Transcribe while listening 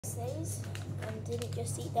these and didn't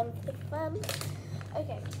just eat them for fun.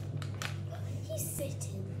 Okay, he's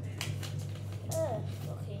sitting.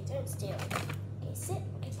 Okay, don't steal. Okay, sit.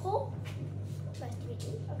 Okay, pull. Nice to meet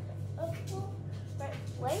you. Okay, up, pull. Right,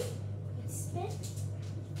 wait. Spin.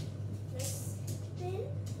 Nice spin.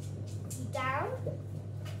 Down.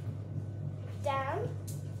 Down.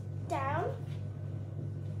 Down.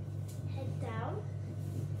 Head down.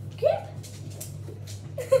 Grip.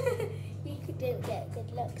 You didn't get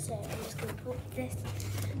good luck, so I'm just going to put this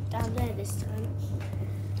down there this time.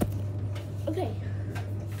 Okay.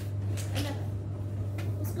 Another.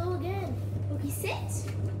 Let's go again. Rocky, sit.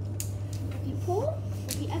 Rocky, pull.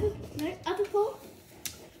 Rocky, other pull.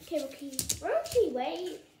 Okay, Rocky,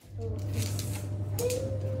 wait. Rocky, spin.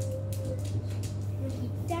 Rocky,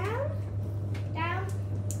 down. Down.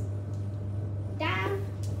 Down.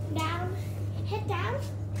 Down. Head down.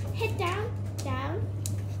 Head down. Down.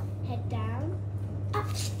 Head down. Up.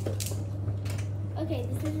 Okay,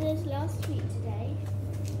 this is his last treat today.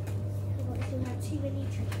 I want to have too many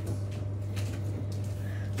treats.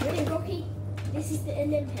 Okay, Rocky, this is the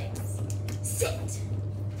Olympics. Sit.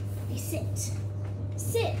 You sit.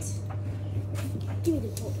 Sit. Give me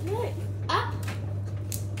the ball. No. Up.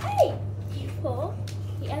 Hey. You pull.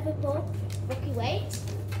 The other pull. Rocky, wait.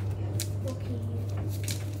 Rocky,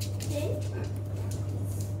 spin.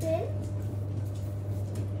 Spin.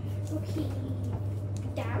 Rocky,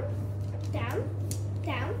 down. Down.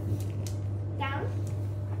 Down. Down.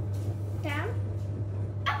 Down.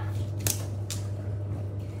 Up.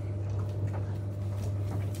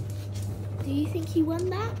 Do you think he won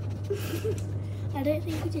that? I don't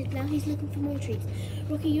think he did. Now he's looking for more treats.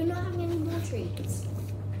 Rocky, you're not having any more treats.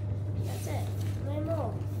 That's it. No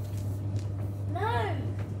more. No!